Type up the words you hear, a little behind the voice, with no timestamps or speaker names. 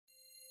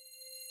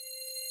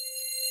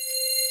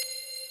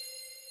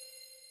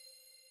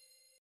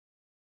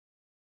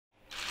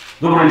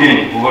Добрый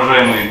день,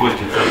 уважаемые гости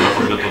Центра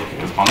подготовки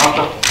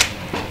космонавтов.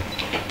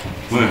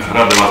 Мы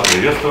рады вас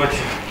приветствовать.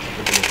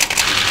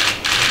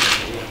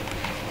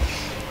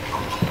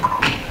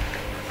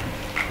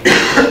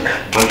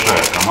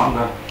 Большая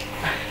команда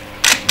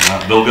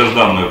на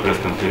долгожданную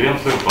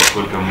пресс-конференцию,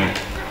 поскольку мы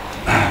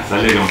с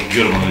Олегом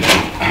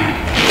Германовичем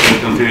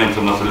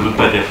пресс-конференция у нас в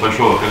результате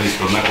большого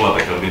количества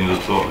накладок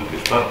организационных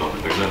и стартов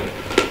и так далее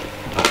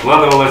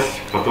откладывалась.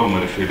 Потом мы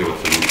решили вот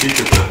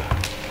совместить это.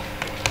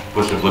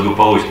 После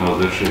благополучного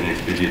завершения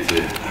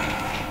экспедиции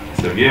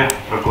Сергея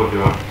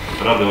Прокопьева.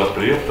 Рады вас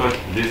приветствовать.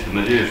 Здесь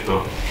надеюсь,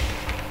 что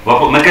на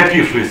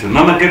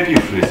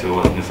накопившиеся у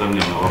вас,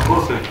 несомненно,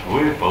 вопросы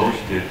вы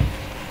получите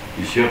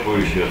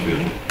исчерпывающие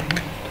ответы.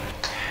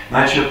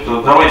 Значит,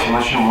 давайте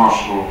начнем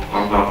нашу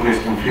тогда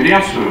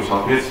пресс-конференцию.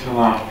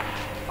 Соответственно,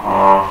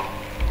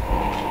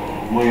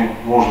 мы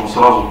можем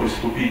сразу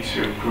приступить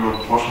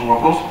к вашим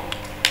вопросам.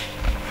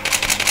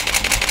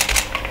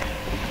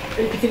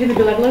 Екатерина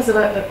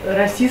Белоглазова,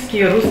 российский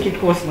и русский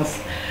космос.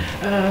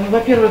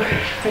 Во-первых,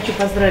 хочу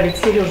поздравить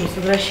Сережу с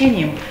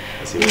возвращением.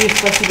 И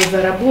спасибо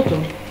за работу.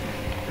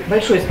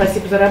 Большое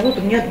спасибо за работу.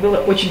 Мне было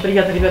очень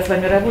приятно, ребят, с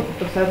вами работать.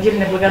 Просто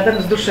отдельная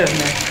благодарность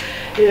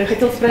душевная.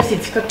 Хотела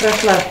спросить, как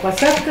прошла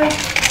посадка,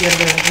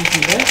 первая в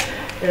жизни,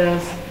 да?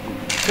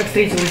 Как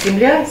встретила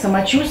Земля,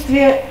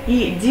 самочувствие,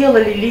 и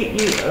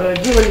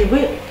делали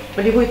вы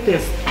полевой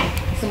тест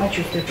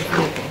самочувствия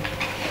после этого?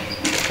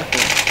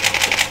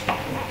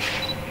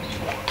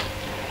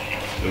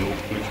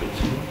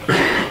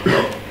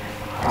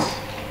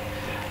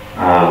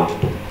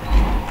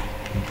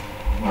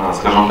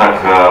 Скажем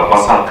так,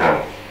 посадка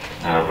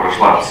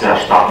прошла вся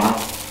штатно.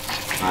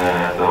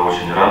 Это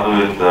очень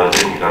радует.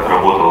 Техника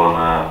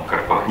отработала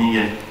как по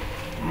книге,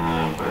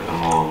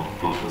 поэтому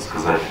тут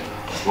сказать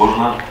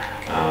сложно.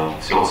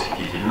 Все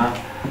восхитительно.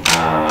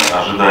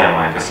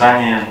 Ожидаемое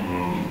касание.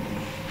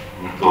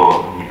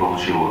 Никто не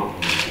получил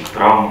никаких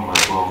травм.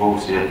 Слава Богу,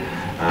 все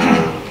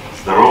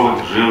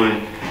здоровы, живы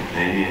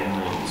и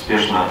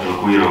успешно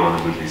эвакуированы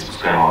были из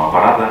спускаемого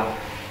аппарата.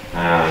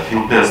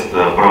 Филд-тест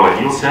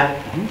проводился,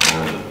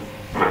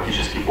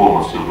 практически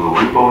полностью был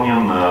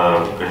выполнен.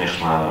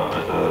 Конечно,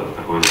 это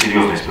такое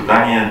серьезное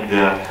испытание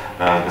для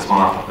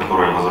космонавтов,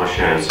 которые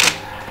возвращаются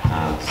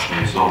с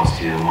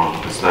невесомости. Можно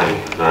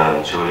представить,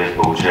 когда человек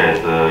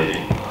получает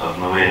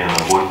одновременно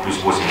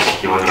плюс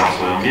 80 килограмм в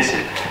своем весе,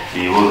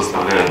 и его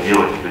заставляют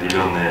делать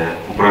определенные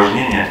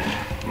упражнения,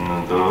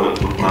 то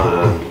тут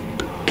надо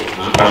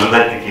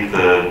ожидать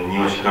каких-то не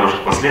очень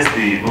хороших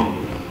последствий. Ну,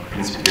 в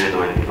принципе, для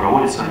этого это и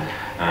проводится,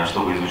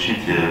 чтобы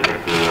изучить, как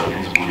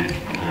организм будет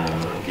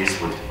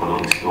действовать в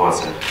подобных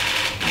ситуациях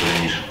в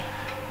дальнейшем.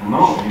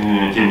 Но,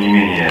 тем не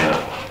менее,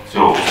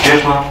 все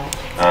успешно.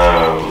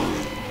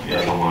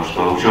 Я думаю,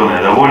 что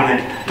ученые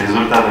довольны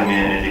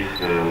результатами этих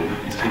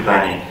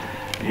испытаний.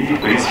 И,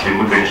 в принципе,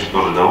 мы, конечно,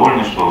 тоже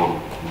довольны, что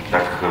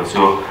так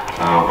все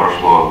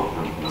прошло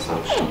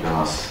достаточно для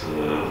нас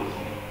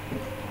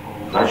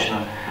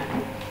удачно.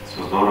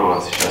 Все здорово,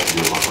 сейчас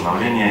идет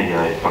восстановление,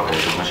 я пока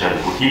еще в начале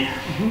пути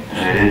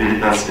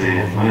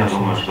реабилитации, но я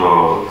думаю,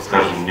 что с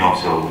каждым днем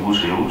все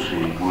лучше и лучше,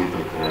 и будет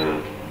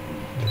только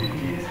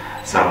впереди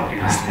самые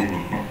прекрасные дни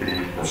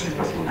реабилитации.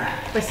 Спасибо.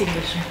 Спасибо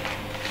большое.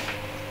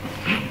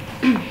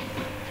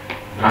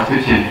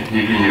 Здравствуйте,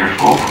 Евгений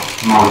Рыжков,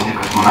 новости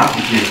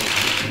космонавтики,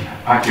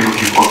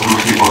 русский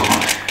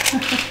космос.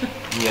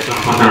 Я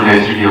тоже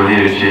поздравляю Сергея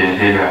Валерьевича и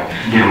Олега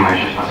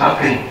Германовича с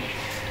посадкой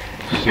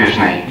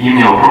успешной. И у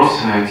меня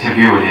вопрос к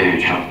Сергею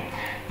Валерьевичу.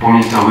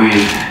 Помнится, вы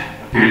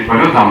перед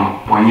полетом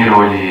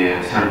планировали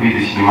с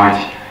орбиты снимать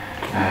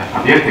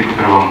объекты,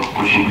 которые вам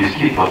очень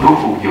близки по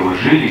духу, где вы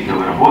жили, где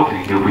вы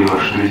работали, где были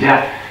ваши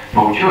друзья.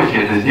 Получилось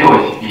ли это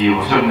сделать? И в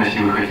особенности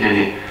вы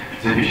хотели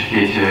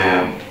запечатлеть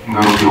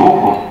гору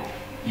Биоху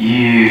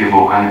и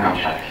вулканы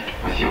Камчатки.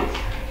 Спасибо.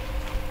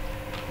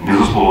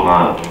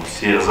 Безусловно,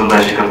 все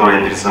задачи, которые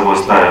я перед собой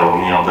ставил,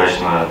 мне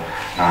удачно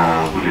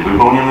были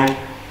выполнены.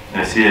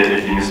 Все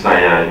эти места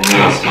я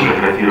не раз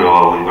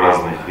фотографировал и в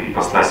разных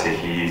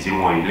ипостасях, и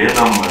зимой, и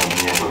летом.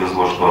 Мне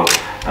повезло, что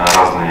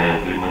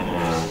разные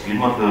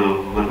климаты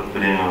в это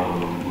время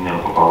у меня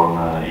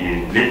попало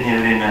и в летнее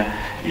время,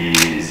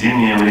 и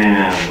зимнее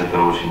время.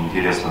 Это очень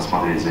интересно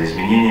смотреть за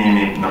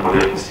изменениями на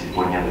поверхности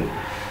планеты.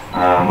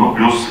 Ну,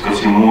 плюс ко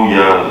всему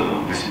я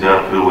для себя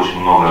открыл очень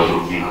много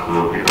других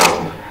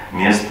прекрасных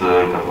мест,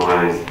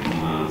 которые,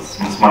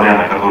 несмотря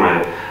на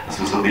которые с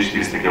высоты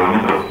 400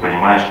 километров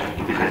понимаешь, как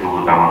бы ты хотел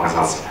бы там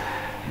оказаться.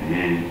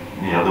 И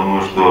я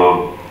думаю,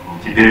 что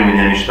теперь у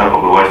меня мечта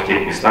побывать в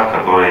тех местах,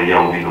 которые я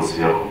увидел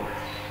сверху.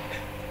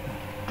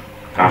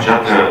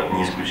 Камчатка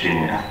не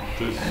исключение.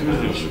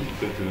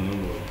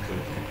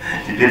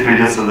 Теперь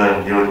придется,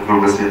 да, делать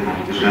кругосветное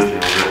путешествие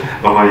уже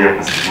по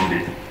поверхности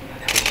Земли.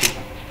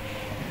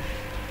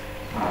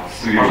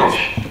 Пожалуйста.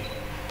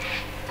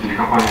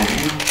 Телекомпания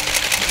 «Мир»,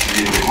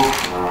 Сергей Прокопьев.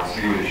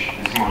 Сергей Ильич,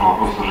 если можно,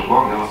 вопрос тоже к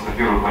вам. Для вас это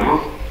первый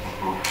полет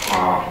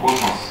в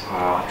космос.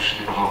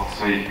 Опишите, пожалуйста,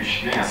 свои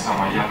впечатления,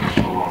 самое яркое,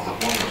 что вам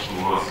запомнилось,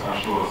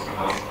 что вы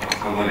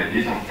рассказали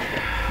детям.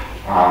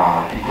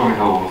 И кроме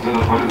того, вот за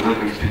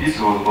эту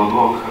экспедицию вот было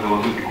 2 выхода в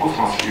открытый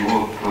космос, и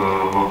вот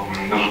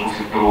даже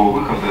после 2-го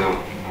выхода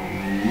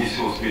не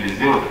все успели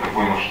сделать. Я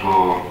понял,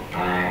 что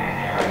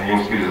не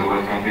успели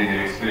забрать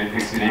контейнеры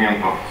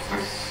экспериментов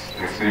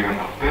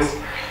тест.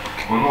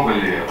 Много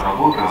ли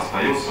работы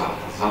остается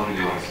за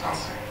пределами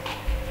станции?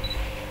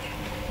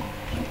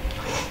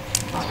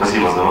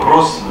 Спасибо за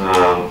вопрос.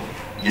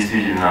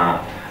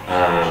 Действительно,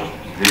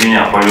 для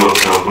меня полет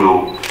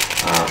был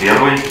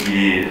первый,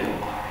 и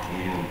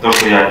то,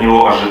 что я от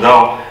него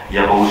ожидал,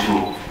 я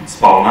получил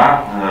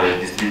сполна.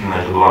 Действительно,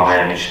 это была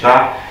моя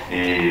мечта,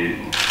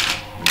 и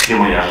все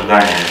мои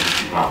ожидания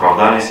действительно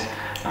оправдались.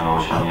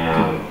 Очень мне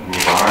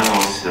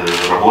понравилось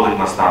работать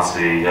на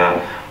станции.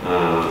 Я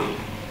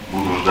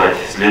буду ждать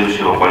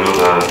следующего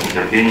полета с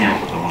нетерпением,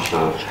 потому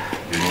что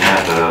для меня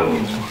это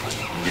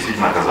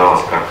действительно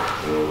оказалось как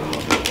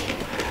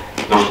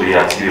то, что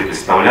я себе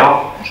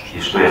представлял и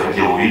что я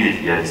хотел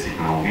увидеть, я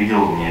действительно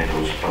увидел. Мне это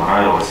очень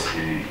понравилось,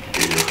 и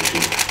теперь я хочу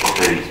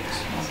повторить.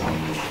 На самом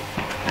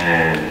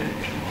деле.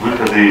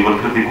 Выходы в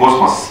открытый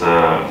космос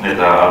 –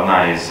 это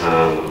одна из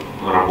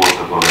работ,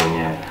 которые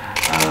мне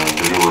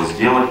довелось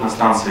сделать на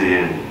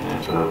станции.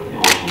 Это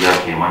очень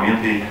яркие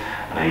моменты,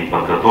 и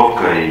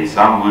подготовка, и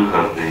сам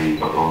выход, и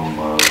потом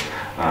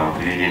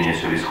приведение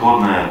все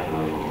исходное. Это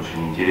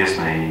очень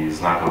интересное и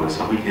знаковое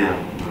событие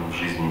в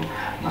жизни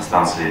на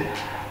станции.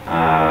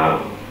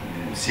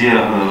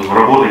 Все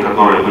работы,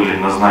 которые были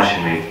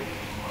назначены,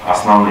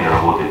 основные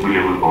работы, были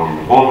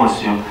выполнены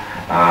полностью.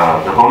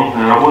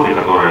 Дополнительные работы,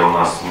 которые у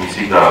нас не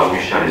всегда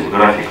умещались в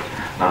график,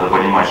 надо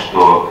понимать,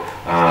 что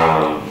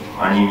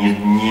они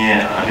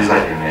не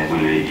обязательные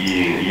были.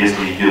 И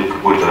если идет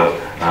какое-то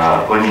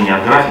отклонение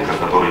от графика,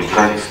 который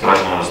график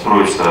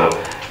строится,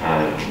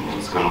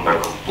 скажем так,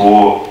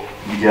 по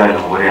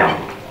идеальному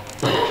варианту.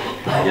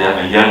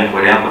 Идеальных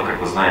вариантов,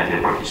 как вы знаете,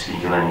 практически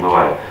никогда не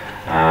бывает.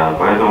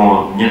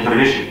 Поэтому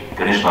некоторые вещи,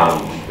 конечно,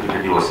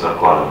 приходилось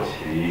откладывать.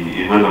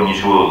 И в этом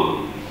ничего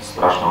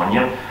страшного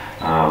нет.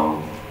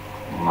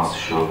 У нас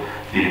еще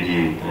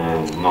впереди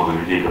много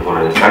людей,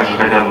 которые также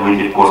хотят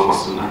выйти в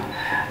космос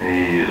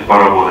и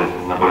поработать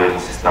на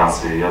поверхности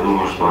станции. Я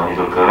думаю, что они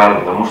только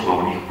рады тому, что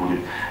у них будет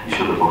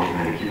еще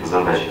дополнительные какие-то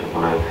задачи,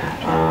 которые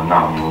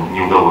нам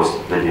не удалось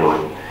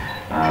доделать.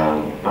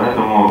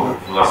 Поэтому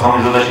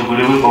основные задачи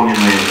были выполнены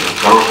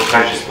с хорошим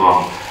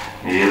качеством,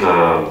 и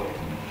это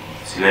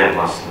вселяет в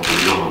нас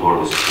определенную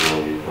гордость.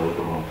 И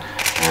поэтому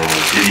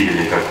все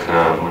видели, как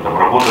мы там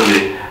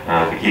работали,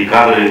 какие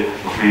кадры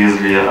мы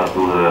привезли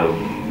оттуда.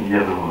 Я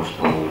думаю,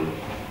 что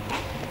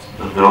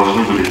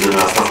должны были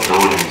остаться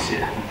довольны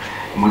все.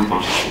 Мы в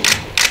том числе.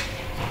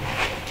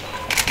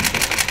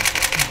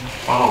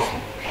 Пожалуйста.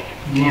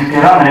 Денис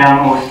Гайран, РИА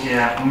Новости.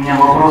 У меня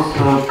вопрос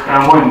к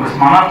обоим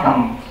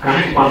космонавтам.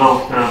 Скажите,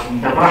 пожалуйста,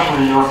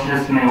 допрашивали ли вас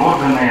следственные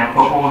органы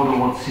по поводу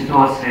вот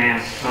ситуации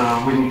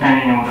с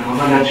возникновением вот этого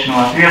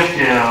загадочного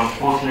отверстия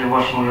после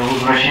вашего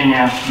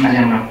возвращения на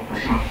Землю?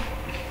 Спасибо.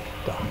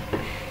 Да.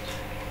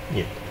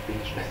 Нет.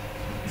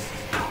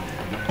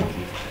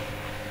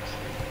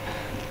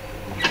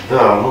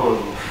 Да, ну,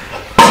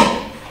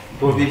 в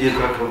том виде,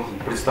 как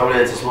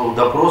представляется слово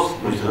 «допрос»,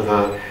 то есть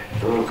это,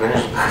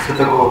 конечно,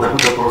 такого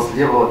допроса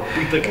не было.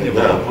 Пыток не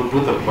да, было.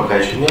 Пыток пока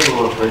еще не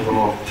было,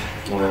 поэтому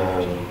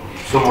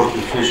все может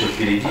быть все еще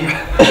впереди.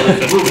 То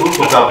есть был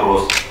только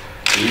допрос.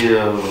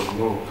 И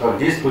ну, как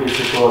действовали в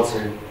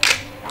ситуации.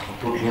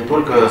 Тут не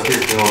только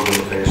следственные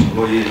органы, конечно,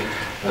 но и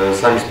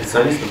сами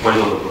специалисты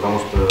полета, потому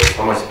что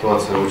сама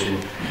ситуация очень,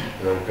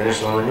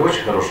 конечно, она не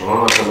очень хорошая, но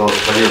она оказалась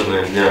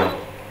полезной для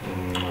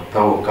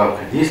того, как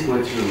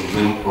действовать,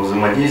 по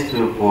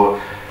взаимодействию, по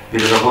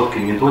переработке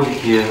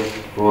методики,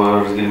 по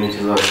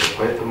разгерметизации.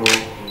 Поэтому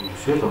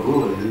все это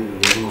было, и,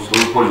 я думаю,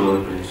 свою пользу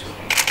оно принесет.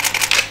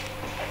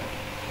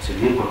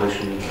 Сергей пока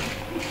еще не знаю.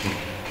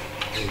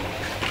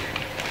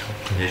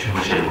 Я еще в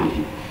начале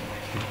пути.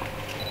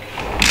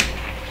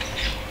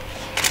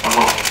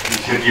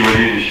 Сергей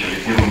Валерьевич,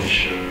 Олег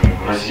Артемьевич,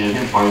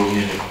 Россия-1, Павел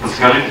Мельник.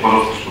 Подскажите,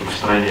 пожалуйста, чтобы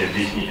стране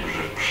объяснить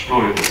уже,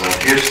 что это за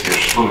отверстие,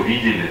 что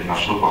видели, на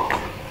что похоже.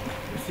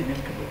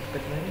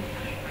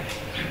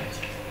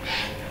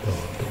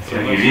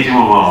 Сергей,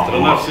 видимо, вам.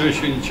 Страна все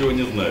еще ничего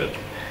не знает.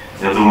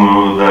 Я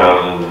думаю,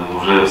 да,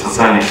 уже в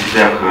социальных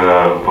сетях,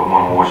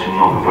 по-моему, очень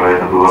много про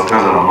это было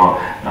сказано, но,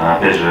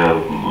 опять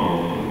же,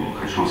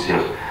 хочу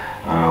всех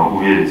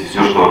уверить,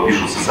 все, что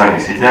пишут в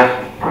социальных сетях,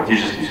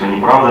 практически все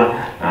неправда,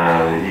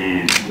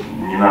 и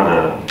не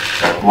надо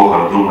так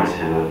плохо думать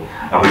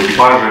об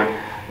экипаже.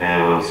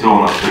 Все у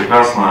нас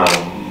прекрасно,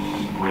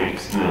 мы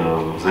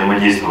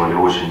взаимодействовали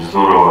очень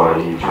здорово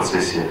и в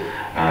процессе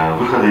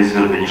выхода из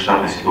этой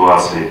нештатной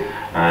ситуации.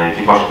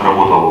 Экипаж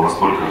отработал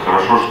настолько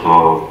хорошо,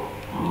 что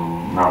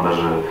нам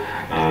даже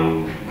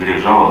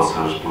грех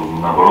жаловаться, что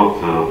наоборот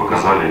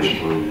показали,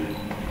 что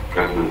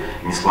как бы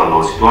не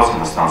складывалась ситуация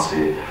на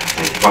станции,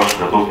 экипаж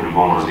готов к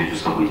любому развитию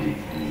событий.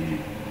 И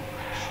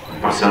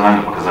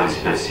профессионально показали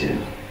себя все.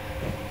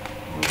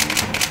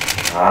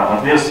 А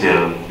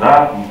отверстие,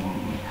 да,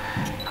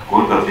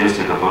 какое-то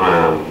отверстие,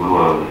 которое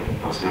было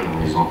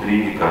просверлено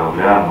изнутри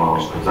корабля,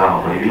 но когда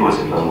оно появилось,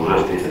 это уже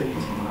ответит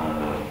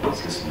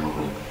следственный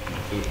опыт.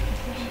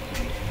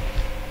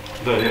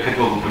 Да, я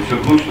хотел бы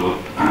подчеркнуть, что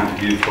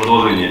и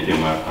продолжение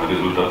темы о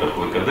результатах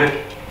ВКД,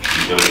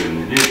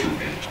 интерактивной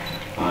деятельности,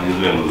 она не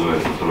зря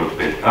называется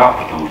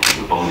 45А, потому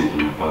что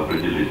дополнительно по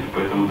определению.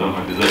 Поэтому там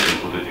обязательно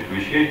вот этих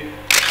вещей,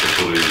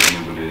 которые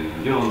не были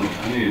сделаны,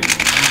 они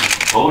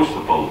получится.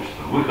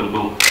 Выход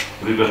был,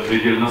 ребят,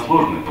 предельно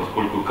сложный,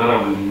 поскольку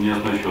корабль не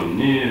оснащен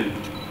ни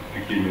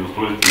какими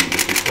устройствами для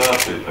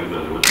фиксации и так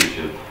далее, в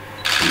отличие от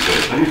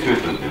МКС. Они все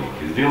это сделали.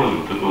 И сделали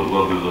вот эту вот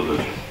главную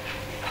задачу.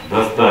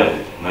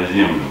 Доставить на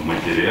Землю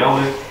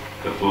материалы,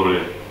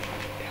 которые,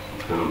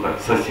 скажем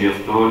так,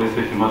 соседствовали с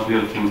этим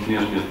отверстием с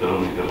внешней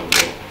стороны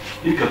корабля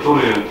и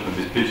которые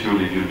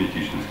обеспечивали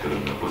герметичность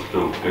корабля. После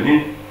того, как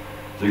они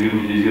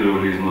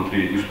загерметизировали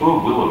изнутри, и что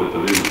было в это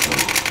время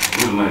снаружи.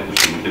 Вы знаете,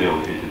 что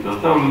материалы эти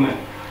доставлены,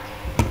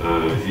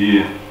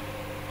 и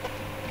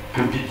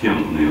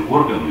компетентные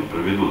органы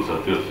проведут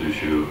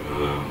соответствующую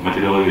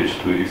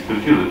материаловедческую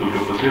экспертизу, и только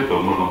после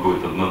этого можно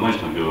будет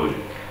однозначно говорить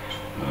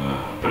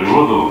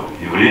природу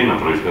и время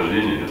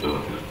происхождения этого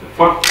отверстия.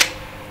 Факт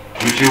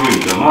ключевым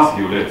для нас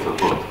является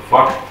тот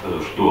факт,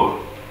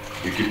 что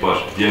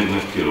экипаж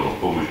диагностировал,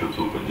 с помощью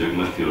ЦУПа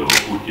диагностировал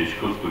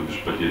утечку, то бишь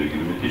потерю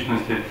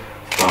герметичности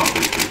станции,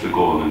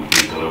 пристыкованной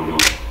к кораблю.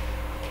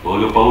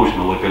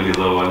 Благополучно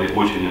локализовали,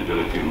 очень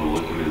оперативно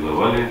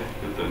локализовали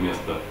это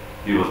место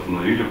и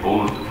восстановили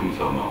полностью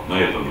функционал. На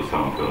этом же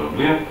самом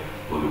корабле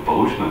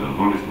благополучно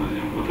вернулись на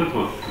Землю. Вот это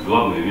вот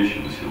главные вещи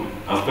на сегодня.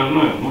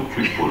 Остальное, ну,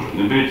 чуть позже.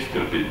 Наберитесь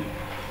терпения.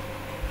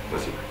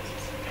 Спасибо.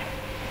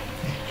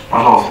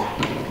 Пожалуйста,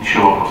 еще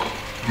вопрос.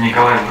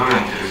 Николай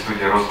Вдовин,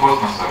 телестудия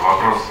Роскосмоса.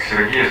 Вопрос к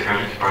Сергею.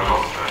 Скажите,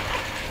 пожалуйста,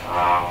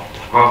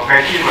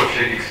 какие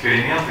вообще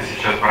эксперименты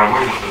сейчас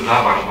проводятся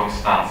за бортом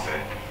станции?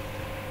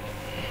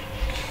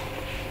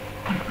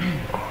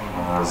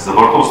 За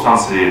бортом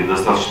станции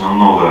достаточно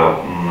много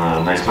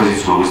на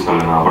экспозицию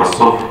выставлено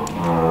образцов,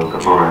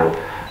 которые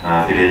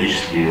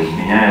периодически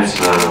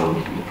меняются,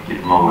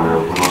 какие-то новые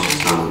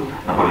выносятся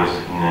на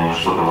поверхность,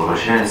 что-то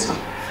возвращается.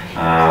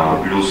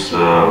 Плюс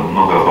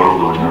много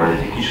оборудования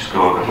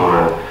радиотехнического,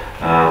 которое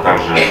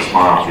также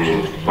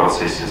космонавты в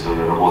процессе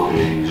своей работы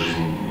и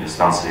жизни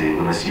станции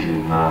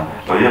выносили на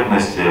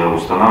поверхность,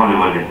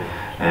 устанавливали,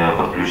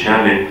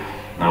 подключали.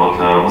 Вот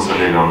мы с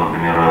Олегом,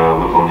 например,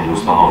 выполнили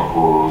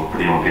установку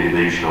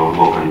приемо-передающего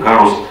блока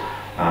 «Икарус».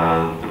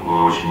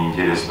 Такой очень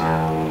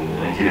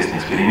интересный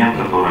эксперимент,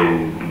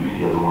 который,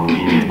 я думаю,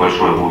 имеет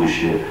большое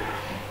будущее.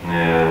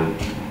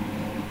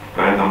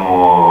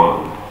 Поэтому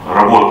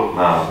работ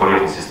на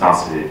поверхности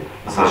станции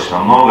достаточно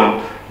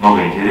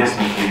много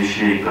интересных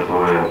вещей,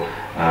 которые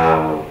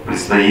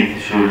предстоит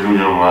еще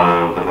людям,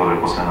 которые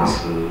после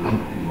нас,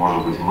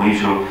 может быть, мы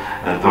еще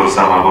то же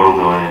самое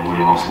оборудование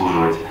будем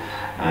обслуживать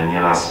не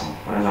раз.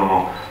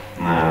 Поэтому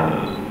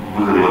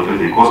выходы в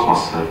открытый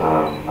космос –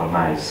 это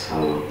одна из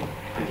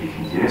таких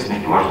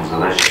интересных и важных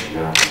задач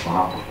для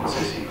космонавтов в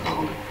процессе их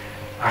работы.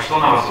 А что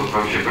на вас тут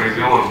вообще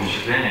произвело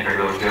впечатление,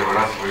 когда вы первый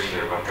раз вышли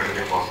в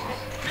открытый космос?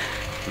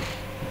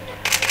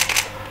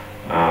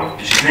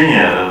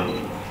 Впечатление,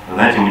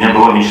 знаете, у меня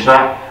была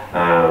мечта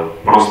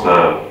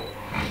просто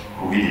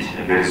увидеть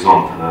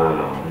горизонт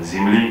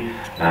Земли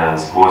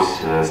сквозь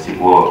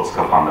стекло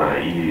скафандра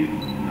и,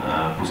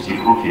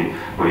 пустив руки,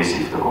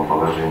 повисеть в таком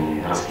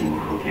положении, раскинув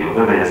руки. Вот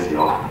это я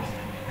сделал.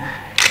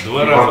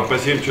 2 раза по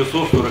 7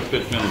 часов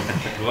 45 минут.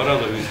 2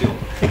 раза висел.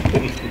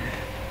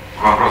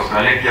 Вопрос.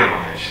 Олег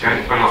Германович,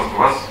 скажите, пожалуйста, у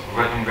вас в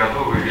этом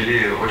году вы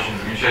вели очень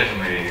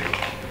замечательный,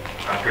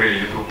 открыли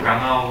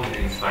YouTube-канал,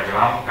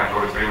 Instagram,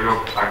 который привлек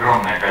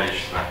огромное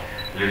количество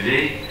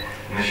людей,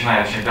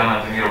 начиная от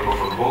чемпионата мира по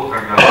футболу,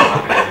 когда вы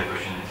смотрели, это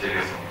очень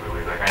интересно было,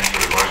 и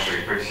заканчивая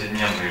вашей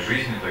повседневной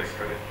жизнью, так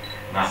сказать,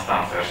 на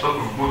станции. А что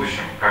в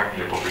будущем, как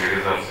для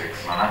популяризации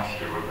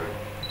космонавтики, вы бы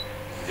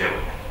сделали?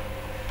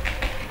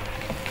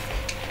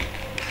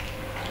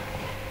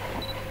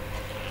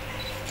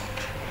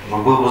 Ну,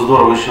 было бы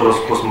здорово еще раз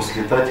в космос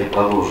летать и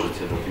продолжить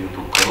этот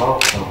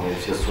YouTube-канал, там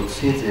и все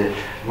соцсети.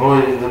 Но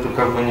это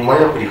как бы не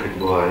моя прихоть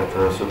была,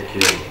 это все-таки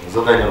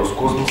задание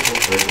Роскосмоса,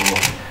 поэтому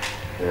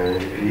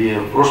и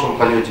в прошлом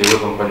полете, и в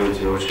этом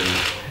полете очень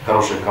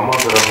хорошая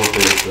команда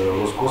работает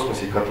в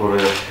Роскосмосе,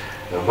 которая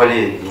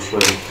болеет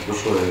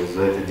душой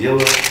за это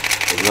дело.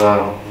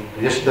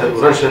 Я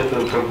считаю, раньше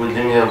это как бы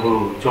для меня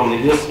был темный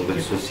лес, вот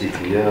эти соцсети,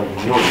 я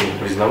не очень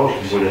признавал,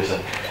 тем более это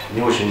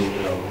не очень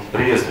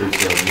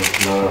приветствуется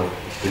на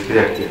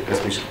предприятиях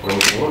космической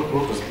промышленной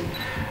отрасли,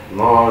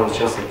 но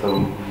сейчас это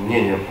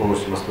мнение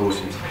полностью на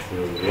 180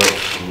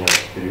 градусов у меня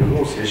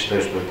перевернулось. Я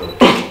считаю, что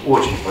это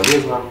очень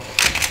полезно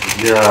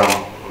для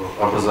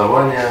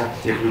образования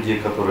тех людей,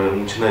 которые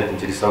начинают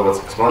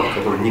интересоваться космонавтикой,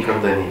 которые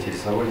никогда не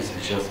интересовались.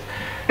 Сейчас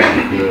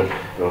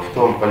в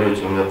том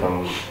полете у меня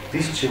там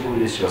тысячи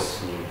были, сейчас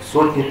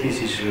сотни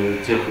тысяч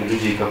тех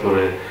людей,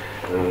 которым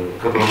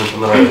это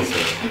нравится.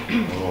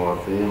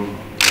 Вот.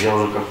 И я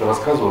уже как-то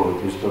рассказывал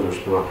эту историю,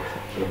 что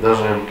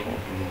даже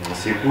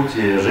с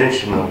Якутии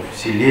женщина в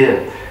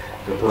селе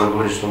которая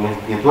говорит, что мы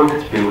не только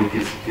теперь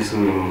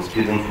выписываем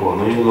спид-инфо,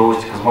 но и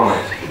новости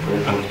космонавтики.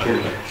 Поэтому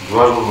теперь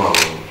 2 журнала.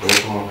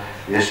 Поэтому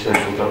я считаю,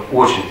 что это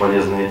очень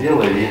полезное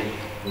дело, и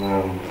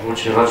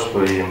очень рад,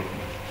 что и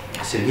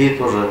Сергей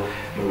тоже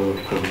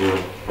как бы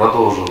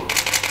продолжил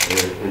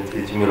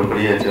эти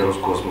мероприятия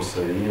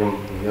Роскосмоса. И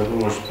я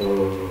думаю,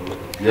 что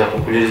для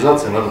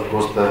популяризации надо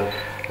просто,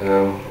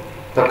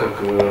 так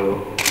как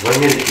в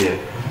Америке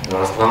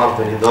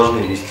астронавты не должны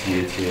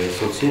вести эти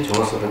соцсети, у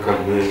нас это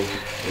как бы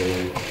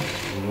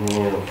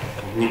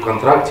ни в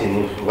контракте,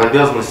 ни в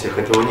обязанностях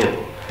этого нет.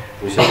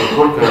 То есть это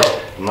только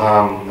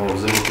на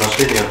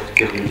взаимоотношениях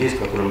тех людей, с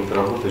которыми ты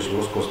работаешь в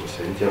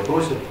Роскосмосе. Они тебя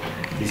просят,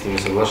 ты с ними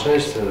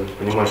соглашаешься,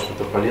 понимаешь, что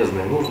это полезно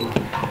и нужно.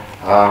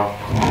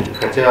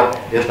 Хотя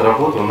эта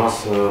работа у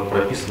нас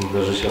прописана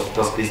даже сейчас в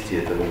таск-листе.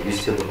 Это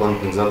листе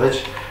дополнительных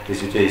задач,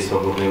 если у тебя есть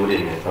свободное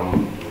время,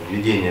 там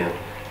ведение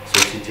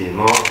соцсетей.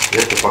 Но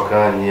это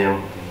пока не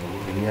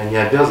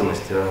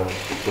обязанность, а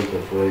только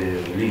твоя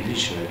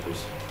личная, то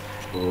есть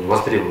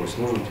востребованность,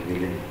 нужно тебе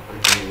или нет.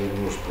 Поэтому я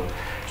думаю, что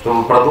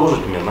чтобы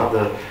продолжить, мне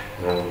надо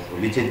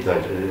лететь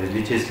дальше,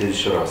 лететь в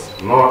следующий раз.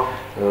 Но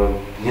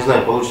не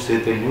знаю, получится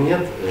это или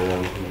нет.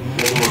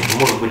 Я думаю, что,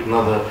 может быть,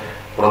 надо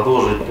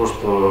продолжить то,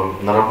 что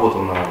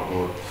наработано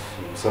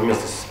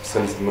совместно с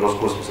специалистами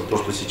Роскосмоса, то,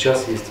 что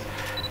сейчас есть,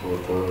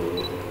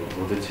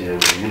 вот эти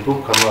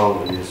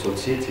YouTube-каналы и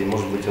соцсети, и,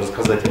 может быть,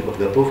 рассказать о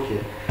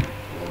подготовке,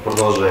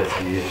 продолжать.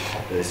 И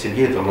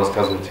Сергей там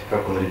рассказывать,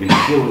 как он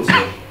реабилитируется.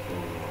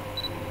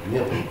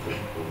 Нет,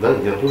 да,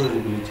 я тоже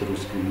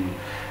реабилитируюсь.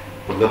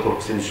 Подготовка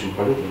к следующему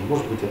полету,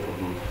 может быть, это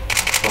будет.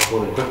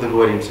 Посмотрим, как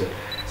договоримся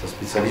со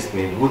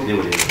специалистами, будет ли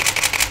время.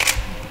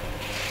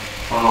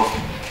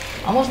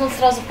 А можно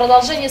сразу в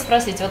продолжение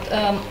спросить? Вот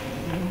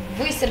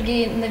вы,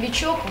 Сергей,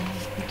 новичок,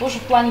 тоже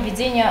в плане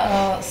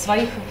ведения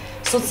своих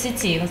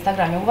соцсетей в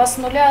Инстаграме. У вас с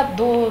 0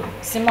 до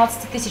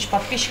 17 тысяч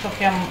подписчиков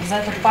прям за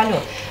этот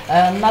полет.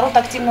 Народ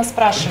активно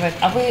спрашивает,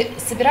 а вы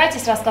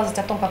собираетесь рассказывать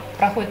о том, как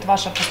проходит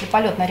ваша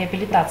послеполетная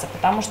реабилитация?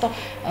 Потому что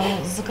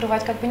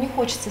закрывать как бы не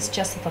хочется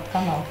сейчас этот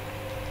канал.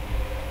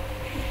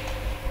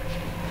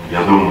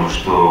 Я думаю,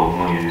 что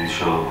мы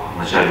еще в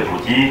начале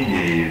пути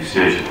и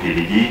все еще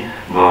впереди.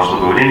 Главное,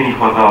 чтобы времени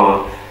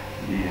хватало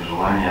и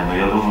желания. Но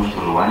я думаю, что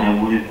желание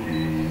будет.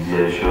 И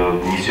я еще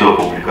не все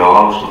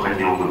опубликовал, что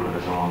хотел бы,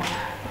 поэтому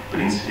в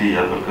принципе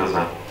я только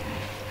за.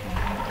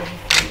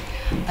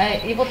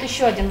 И вот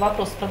еще один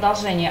вопрос в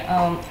продолжение.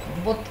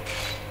 Вот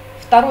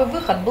второй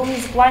выход был не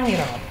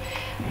запланирован.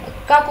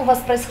 Как у вас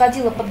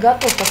происходила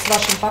подготовка с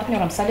вашим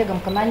партнером, с Олегом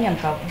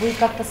Кононенко? Вы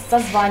как-то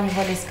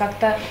созванивались,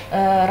 как-то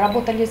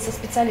работали со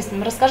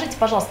специалистами? Расскажите,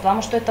 пожалуйста,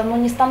 потому что это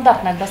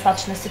нестандартная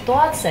достаточно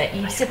ситуация,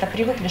 и все-то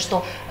привыкли,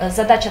 что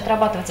задача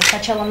отрабатывается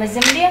сначала на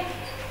Земле,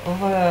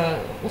 в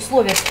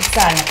условиях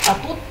специальных, а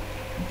тут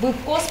вы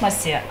в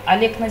космосе,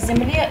 Олег на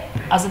Земле,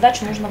 а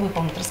задачу нужно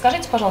выполнить.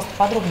 Расскажите, пожалуйста,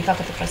 подробнее, как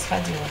это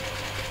происходило.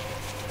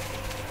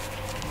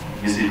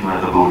 Действительно,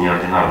 это был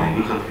неординарный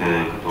выход,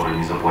 который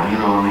не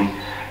запланированный.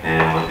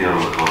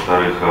 Во-первых.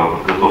 Во-вторых,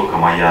 подготовка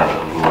моя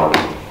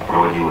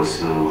проводилась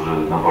уже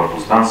на борту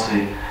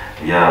станции.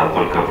 Я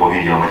только по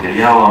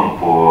видеоматериалам,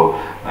 по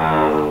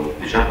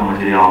печатным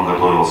материалам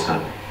готовился.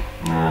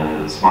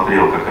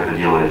 Смотрел, как это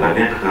делает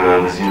Олег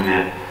на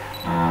Земле,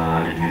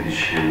 Олег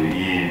Дмитриевич.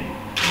 И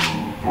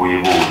по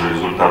его уже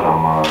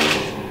результатам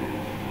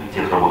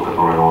тех работ,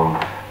 которые он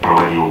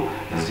проводил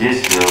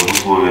здесь, в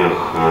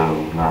условиях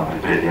на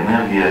предприятии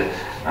 «Энергия»,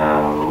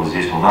 вот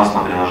здесь у нас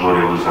на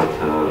тренажере выход,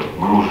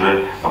 мы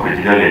уже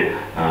определяли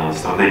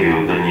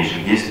стратегию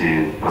дальнейших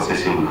действий в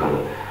процессе выхода.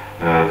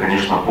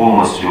 Конечно,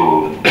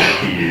 полностью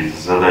такие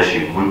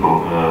задачи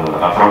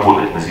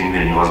отработать на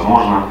Земле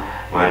невозможно,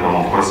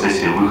 поэтому в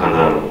процессе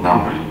выхода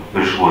нам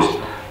пришлось,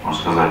 можно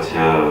сказать,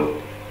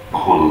 по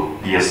ходу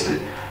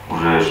пьесы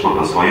уже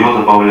что-то свое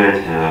добавлять,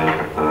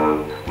 как-то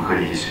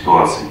выходить из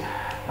ситуации.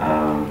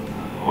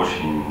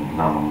 Очень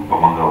нам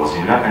помогала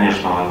Земля,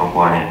 конечно, в этом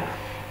плане.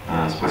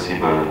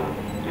 Спасибо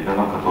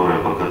ребятам, которые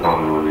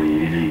подготавливали и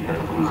вели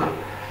этот выход.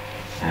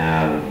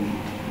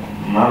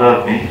 Надо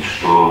отметить,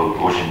 что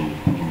очень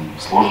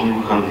сложный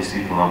выход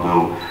действительно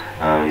был.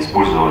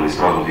 Использовали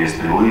сразу 2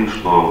 стрелы,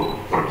 что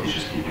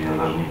практически, я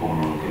даже не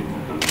помню,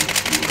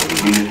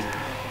 как были.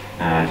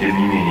 Тем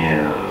не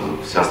менее,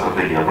 вся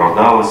стратегия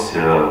оправдалась.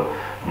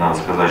 Надо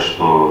сказать,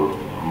 что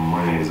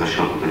мы за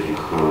счет вот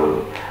этих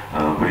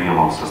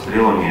приемов со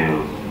стрелами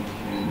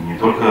не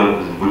только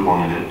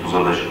выполнили ту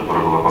задачу,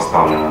 которая была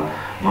поставлена,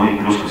 но и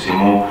плюс ко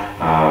всему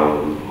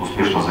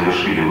успешно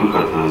завершили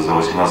выход за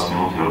 18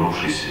 минут,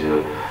 вернувшись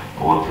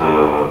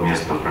от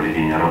места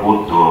проведения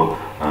работ до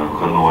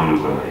выходного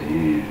люка.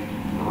 И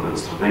вот эта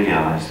стратегия,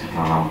 она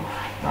действительно нам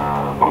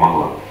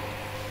помогла.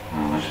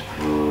 Значит,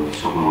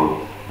 все было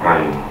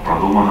правильно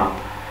продумано.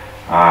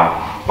 А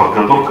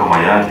подготовка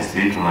моя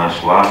действительно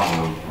шла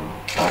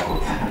так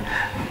вот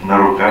на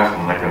руках,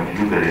 на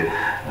компьютере.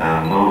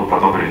 Но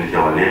потом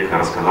прилетел Олег,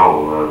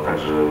 рассказал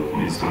также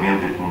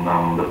инструменты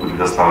нам были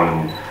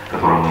доставлены,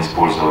 которые мы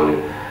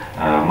использовали.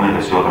 Мы это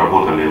все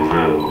отработали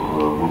уже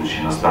будучи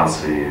на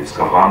станции в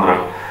скафандрах.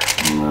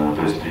 То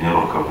то есть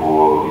тренировка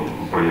по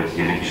проверке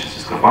герметичности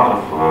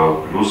скафандров,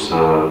 плюс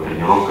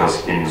тренировка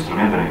с теми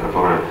инструментами,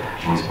 которые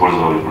мы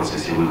использовали в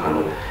процессе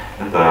выхода.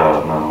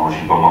 Это нам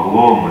очень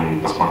помогло, мы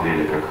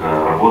посмотрели, как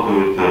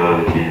работают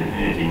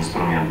эти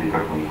инструменты,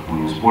 как мы их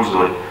будем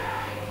использовать.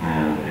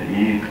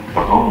 И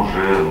потом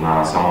уже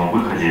на самом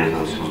выходе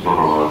это все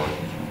здорово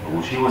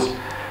получилось.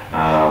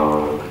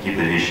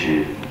 Какие-то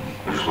вещи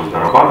пришлось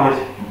дорабатывать,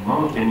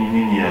 но тем не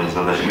менее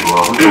задача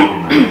была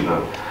выполнена.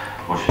 Это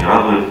очень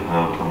радует,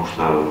 потому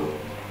что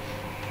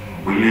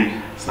были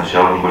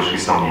сначала небольшие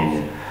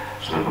сомнения,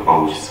 что это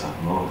получится.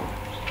 Но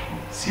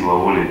сила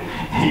воли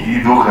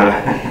и духа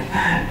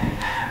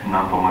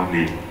нам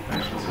помогли.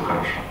 Так что все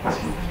хорошо.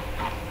 Спасибо.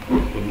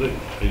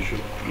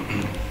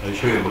 А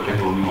еще я бы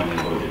хотел внимание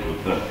обратить. Вот,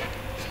 да,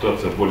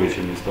 ситуация более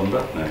чем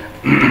нестандартная.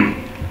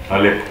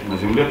 Олег на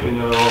земле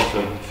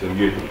тренировался,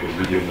 Сергей только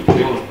где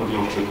материалы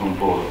смотрел по этому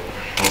поводу.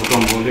 А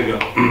потом у Олега,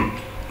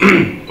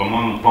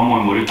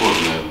 по-моему,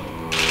 рекордный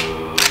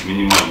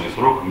минимальный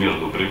срок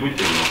между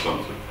прибытием на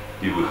станцию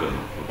и выходом.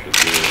 Вообще,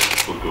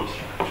 сколько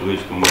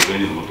человеческому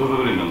организму тоже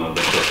время на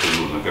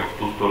адаптацию нужно, как в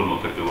ту сторону,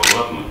 так и в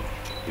обратную.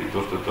 И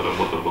то, что эта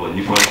работа была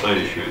непростая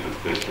еще, так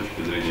сказать, с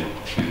точки зрения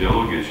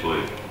физиологии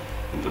человека,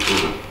 это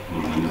тоже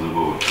нужно не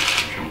забывать. В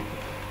общем,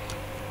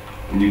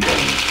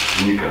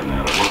 уникальная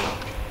работа.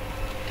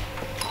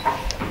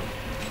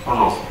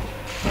 Пожалуйста,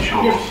 еще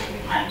вопрос.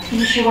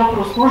 Еще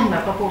вопрос можно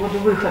по поводу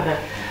выхода?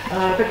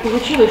 Так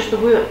получилось, что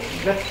вы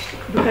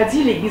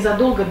выходили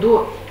незадолго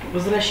до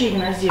возвращения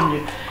на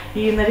Землю.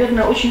 И,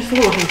 наверное, очень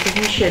сложно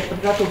совмещать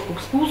подготовку к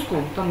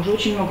спуску, там уже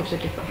очень много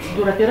всяких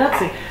процедур,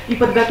 операций, и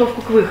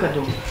подготовку к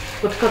выходу.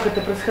 Вот как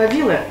это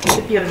происходило,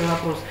 это первый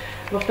вопрос.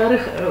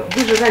 Во-вторых,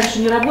 вы же раньше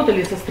не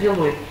работали со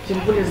стрелой, тем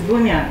более с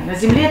двумя. На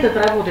Земле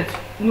это работать,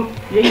 ну,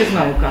 я не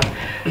знаю как,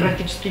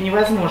 практически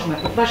невозможно.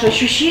 Вот ваше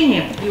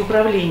ощущение и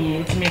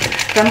управление этими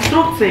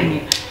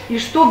конструкциями, и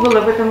что было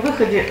в этом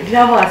выходе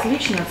для вас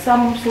лично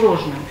самым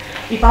сложным?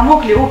 И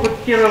помог ли опыт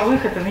первого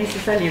выхода вместе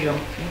с Олегом?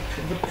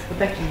 Вот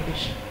такие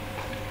вещи.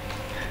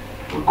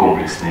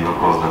 Комплексный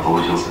вопрос, да,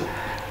 получился.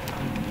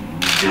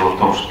 Дело в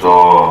том,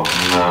 что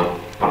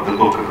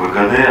подготовка к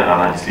ВКД,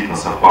 она действительно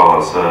совпала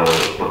с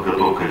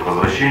подготовкой к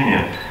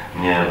возвращению.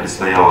 Мне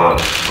предстояло,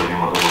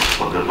 помимо того,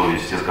 что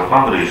подготовить все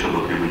скафандры еще до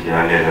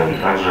прибытия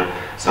Олега, также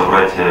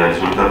собрать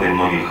результаты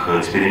многих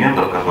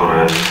экспериментов,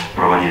 которые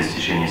проводились в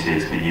течение всей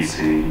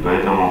экспедиции. И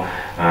поэтому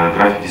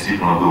график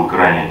действительно был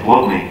крайне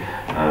плотный,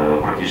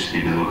 практически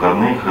без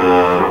выходных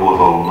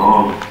работал,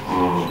 но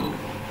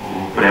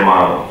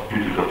прямо в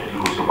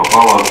тютельку все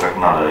попало как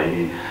надо.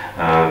 И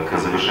к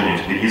завершению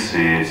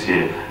экспедиции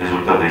все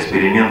результаты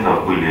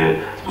экспериментов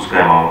были в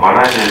спускаемом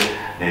аппарате,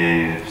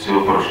 и все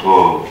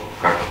прошло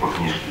как по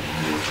книжке,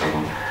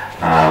 скажем.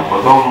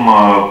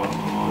 Потом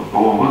по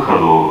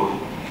выходу,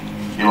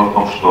 дело в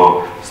том,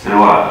 что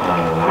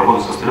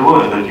работа со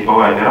стрелой — это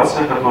типовая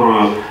операция,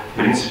 которую, в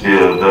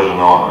принципе, даже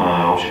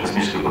на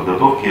общекосмической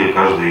подготовке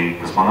каждый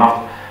космонавт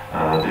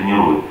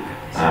тренирует.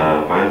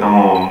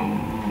 Поэтому,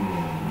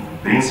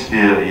 в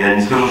принципе, я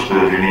не скажу, что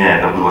для меня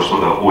это было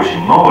что-то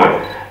очень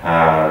новое,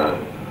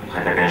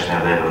 хотя, конечно, я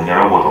до этого не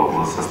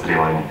работал со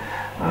стрелами,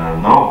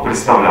 но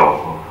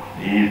представлял.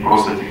 И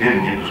просто теперь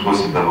мне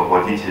пришлось это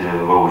воплотить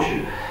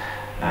воочию.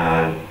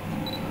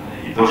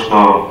 И то,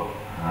 что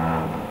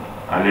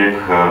Олег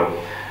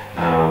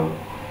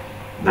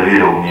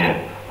доверил мне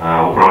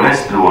управлять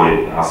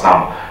стрелой, а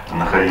сам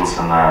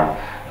находился на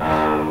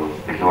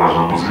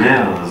такелажном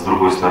узле с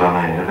другой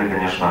стороны, это,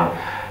 конечно,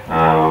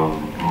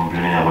 для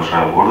меня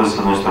большая гордость с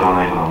одной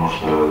стороны, потому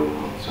что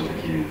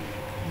все-таки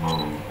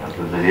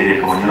это доверие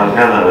командира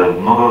отряда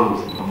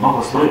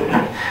много стоит.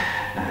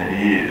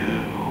 И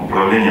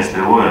управление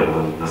стрелой —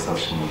 это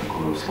достаточно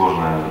такое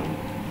сложное.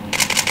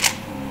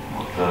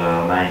 Вот,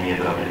 она имеет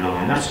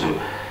определенную инерцию,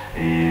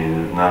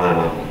 и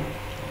надо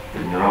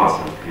тренироваться,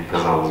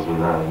 казалось бы,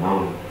 да,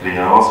 но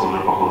тренировался уже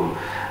по ходу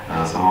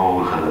самого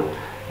выхода.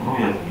 Ну,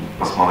 я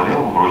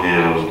посмотрел,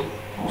 вроде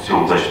все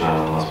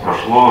удачно у нас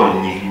прошло,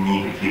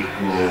 никаких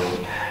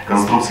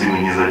конструкций мы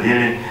не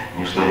задели,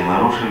 ничто не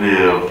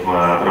нарушили,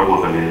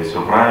 отработали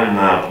все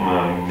правильно,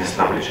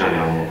 места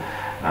причаливания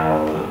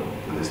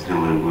этой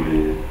стрелы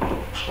были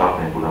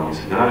штатные, куда мы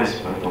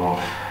собирались, поэтому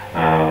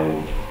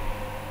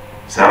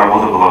вся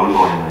работа была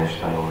выполнена, я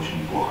считаю,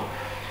 очень неплохо.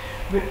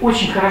 Вы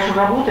очень хорошо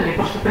работали,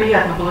 просто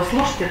приятно было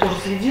слушать, я тоже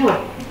следила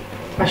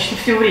почти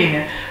все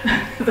время,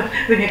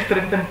 за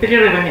некоторыми там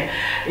перерывами.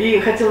 И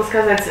хотела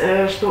сказать,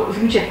 что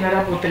замечательно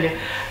работали.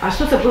 А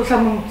что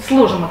самым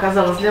сложным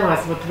оказалось для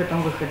вас вот в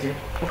этом выходе?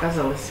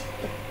 Показалось?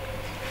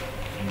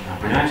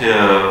 Понимаете,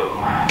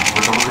 в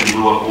этом выходе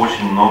было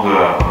очень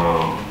много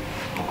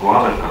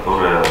укладок,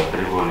 которые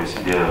требовали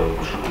себе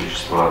большое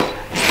количество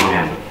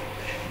инструментов.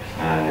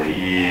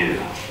 И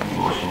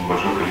очень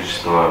большое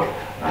количество,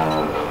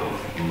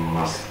 у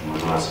нас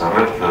называется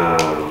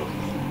РЭД,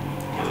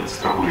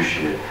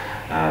 страхующие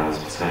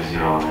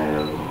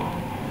специализированные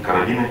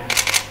карабины.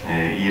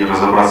 И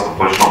разобраться в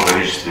большом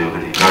количестве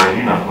вот этих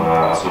карабинов,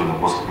 особенно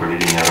после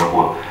проведения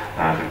работ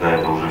когда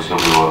это уже все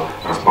было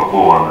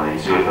распаковано, и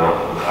все это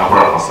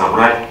обратно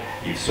собрать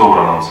и в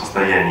собранном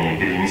состоянии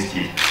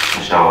переместить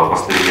сначала по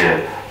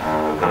стреле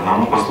к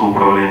одному посту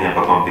управления,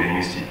 потом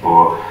переместить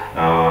по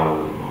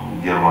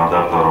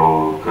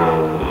гермоадаптеру к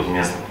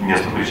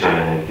месту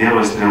причаливания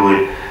первой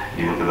стрелы.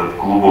 И вот этот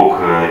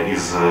клубок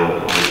из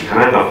этих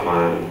редов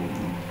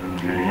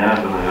для меня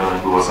это, наверное,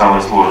 было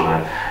самое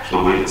сложное,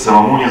 чтобы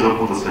самому не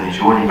запутаться,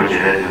 ничего не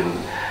потерять.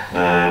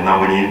 Нам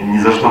бы ни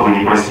за что бы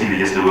не просили,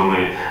 если бы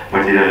мы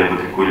потеряли бы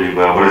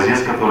какой-либо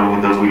образец, который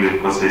мы добыли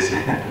в процессе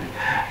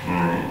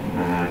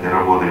этой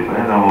работы. И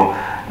поэтому,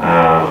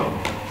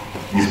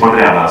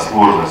 несмотря на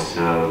сложность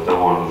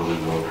того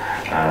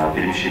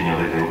перемещения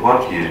вот этой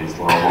укладки,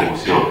 слава богу,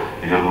 все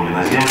вернули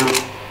на землю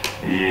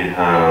и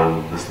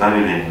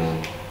доставили.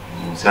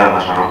 Вся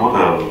наша работа,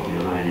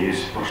 я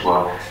надеюсь,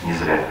 прошла не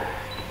зря.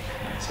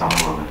 Самое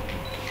главное.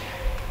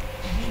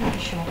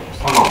 Еще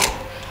вопрос.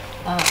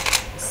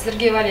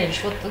 Сергей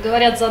Валерьевич, вот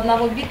говорят, за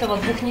одного битого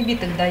двух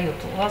небитых дают.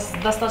 У вас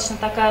достаточно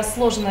такая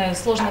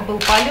сложный был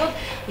полет,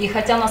 и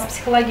хотя нас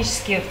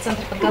психологически в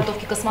Центре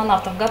подготовки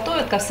космонавтов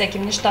готовят ко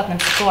всяким нештатным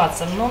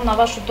ситуациям, но на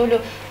вашу долю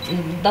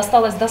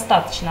досталось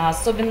достаточно,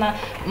 особенно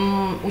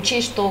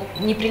учесть, что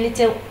не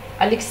прилетел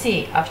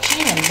Алексей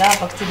Овчинин, да,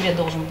 в октябре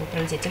должен был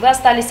прилететь, и вы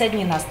остались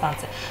одни на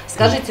станции.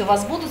 Скажите, у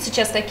вас будут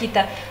сейчас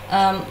какие-то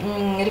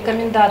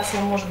рекомендации,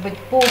 может быть,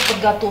 по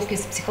подготовке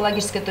с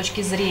психологической точки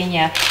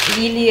зрения,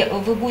 или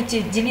вы будете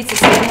делиться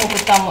своим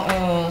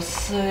опытом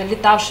с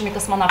летавшими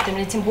космонавтами,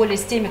 или тем более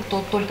с теми,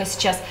 кто только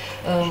сейчас,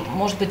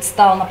 может быть,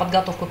 стал на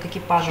подготовку к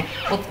экипажу?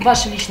 Вот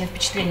ваше личное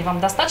впечатление, вам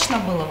достаточно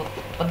было вот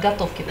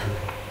подготовки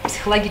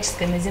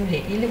психологической на Земле,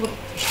 или вот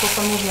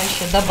что-то нужно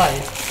еще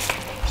добавить?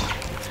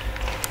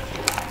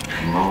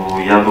 Ну,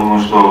 я думаю,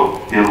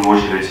 что в первую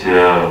очередь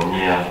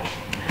мне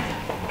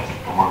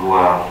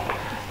помогла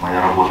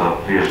моя работа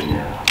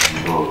прежняя,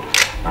 до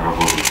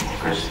работы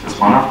в качестве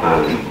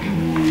космонавта,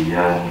 и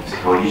я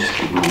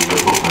психологически был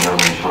готов,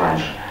 наверное, еще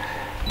раньше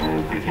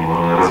к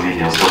таким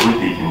развитием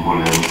событий, тем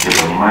более мы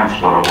все понимаем,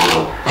 что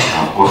работа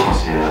в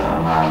космосе,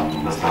 она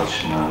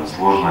достаточно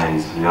сложная и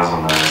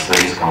связана с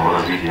риском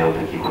развития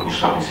таких вот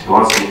нештатных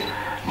ситуаций.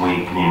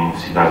 Мы к ним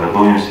всегда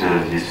готовимся,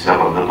 здесь вся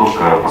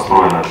подготовка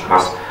построена как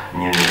раз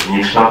не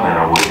к штатной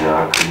работе,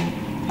 а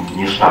к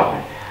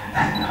нештатной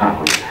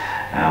работе.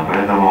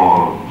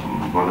 Поэтому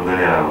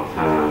благодаря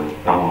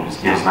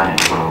тем знаниям,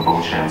 которые мы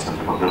получаем в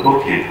Центре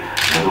подготовки,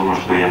 я думаю,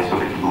 что я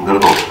все-таки был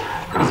готов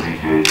к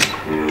развитию этих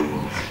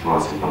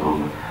ситуаций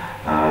подобных.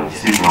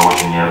 Действительно,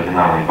 очень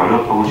неординарный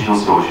полет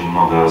получился, очень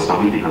много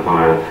событий,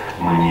 которые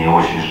мы не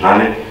очень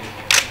ждали,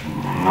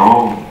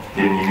 но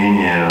тем не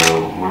менее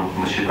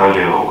мы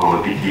насчитали около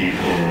 5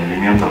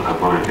 элементов,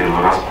 которые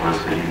первый раз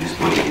происходили в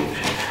истории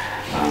вообще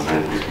за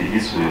эту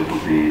экспедицию.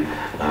 Тут и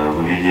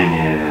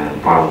выведение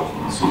по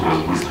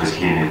супербыстрой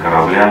схеме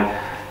корабля,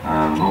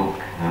 ну,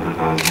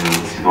 это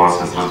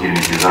ситуация с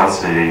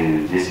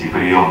разгерметизацией, здесь и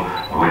прием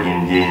в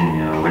один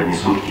день, в одни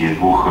сутки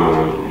 2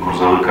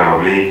 грузовых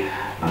кораблей,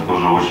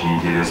 тоже очень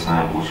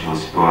интересная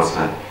получилась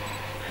ситуация.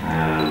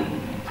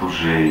 Тут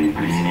же и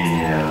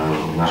применение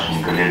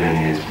нашими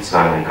коллегами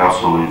специальной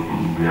капсулы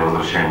для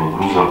возвращаемых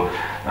грузов.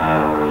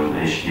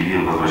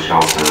 HTV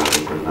возвращался,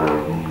 когда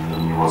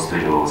в него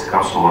отстреливалась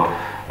капсула.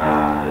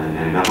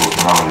 Ребята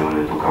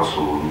устанавливали эту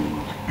капсулу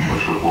в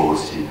большой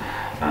полости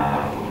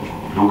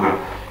люка.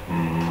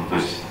 То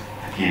есть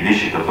такие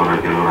вещи, которые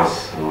первый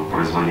раз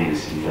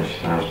производились. И я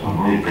считаю, что,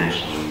 ну и,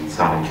 конечно же,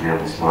 самая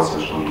неприятная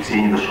ситуация, что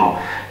Алексей не дошел,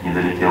 не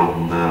долетел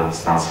до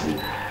станции.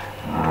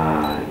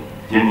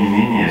 Тем не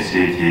менее,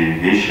 все эти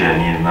вещи,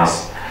 они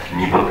нас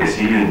не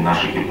подкосили,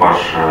 наш экипаж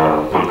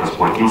только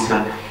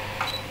сплотился.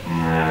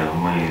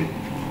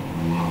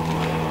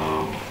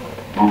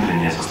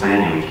 Внутреннее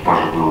состояние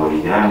экипажа было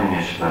идеальным,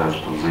 я считаю,